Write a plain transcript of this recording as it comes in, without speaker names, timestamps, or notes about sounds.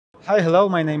Hi, hello.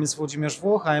 My name is Włodzimierz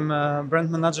Włoch. I'm a brand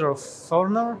manager of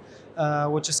Forner,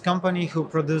 which is company who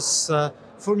produce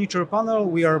furniture panel.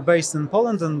 We are based in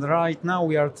Poland, and right now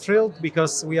we are thrilled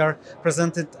because we are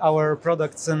presented our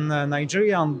products in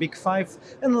Nigeria on Big Five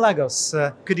in Lagos.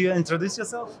 Could you introduce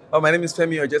yourself? Oh, my name is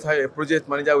Femi Ojetai, a project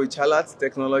manager with Chalat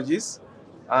Technologies,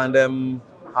 and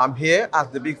I'm here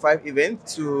at the Big Five event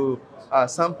to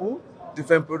sample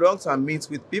different products and meet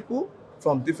with people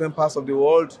from different parts of the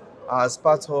world as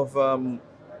part of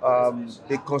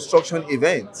a construction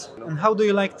event. And how do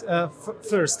you like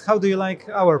first? How do you like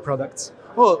our products?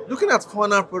 Oh, looking at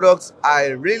Fauna products, I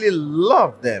really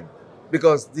love them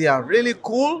because they are really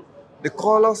cool. The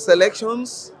color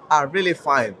selections are really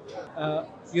fine.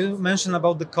 You mentioned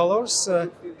about the colors.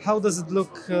 How does it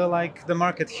look like the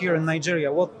market here in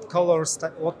Nigeria? What colors,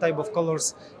 what type of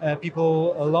colors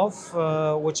people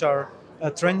love, which are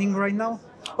trending right now?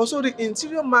 Also, the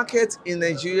interior market in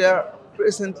Nigeria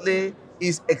presently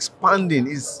is expanding,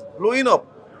 is blowing up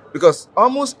because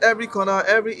almost every corner,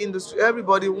 every industry,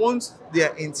 everybody wants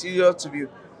their interior to be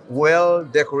well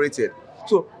decorated.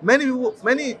 So many people,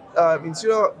 many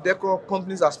interior decor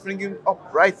companies are springing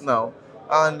up right now,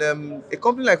 and a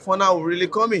company like Fauna will really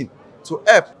come in to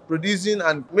help producing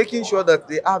and making sure that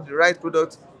they have the right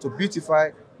product to beautify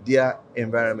their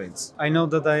environments. I know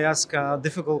that I ask a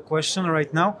difficult question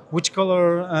right now. Which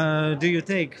color do you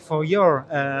take for your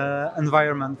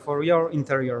environment, for your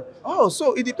interior? Oh,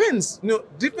 so it depends.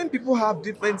 Different people have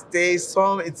different tastes.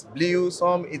 Some it's blue,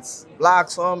 some it's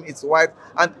black, some it's white.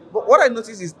 And but what I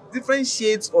notice is different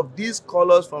shades of these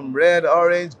colors from red,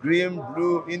 orange, green,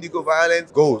 blue, indigo,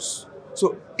 violet goes.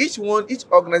 So each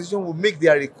organization will make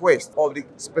their request of the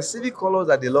specific colors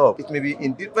that they love. It may be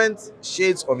in different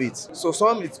shades of it. So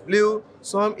some it's blue,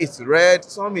 some it's red,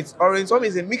 some it's orange, some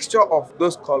is a mixture of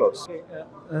those colors.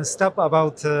 Stuff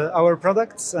about our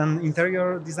products and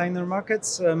interior designer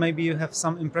markets. Maybe you have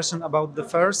some impression about the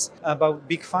first, about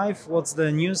Big Five. What's the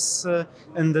news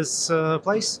in this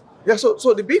place? Yeah, so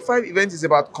the Big Five event is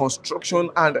about construction,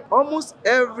 and almost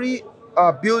every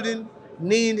building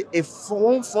need a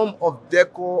one form of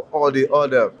decor or the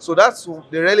other. So that's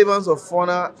the relevance of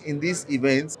Fauna in this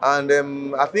event,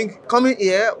 and I think coming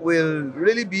here will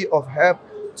really be of help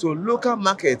to local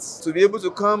markets to be able to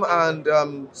come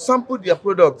and sample their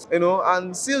products,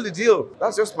 and seal the deal.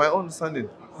 That's just my understanding.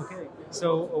 Okay.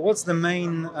 So, what's the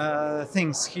main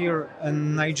things here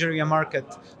in Nigeria market?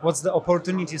 What's the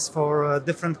opportunities for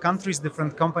different countries,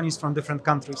 different companies from different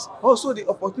countries? Also, the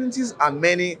opportunities are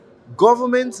many.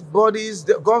 Government bodies,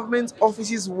 the government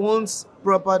offices want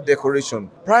proper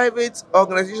decoration. Private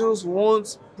organizations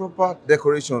want proper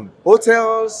decoration.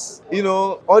 Hotels,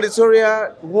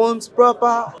 auditoria want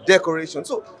proper decoration.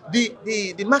 So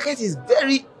the market is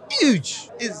very huge.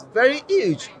 It's very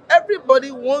huge.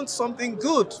 Everybody wants something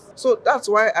good. So that's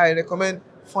why I recommend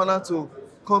Fauna to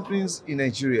companies in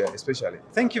Nigeria, especially.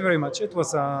 Thank you very much. It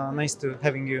was nice to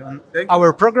having you on Thank you.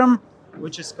 our program,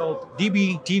 which is called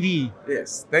DB TV.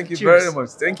 Yes, thank you Cheers. very much.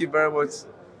 Thank you very much.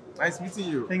 Nice meeting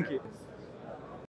you. Thank you.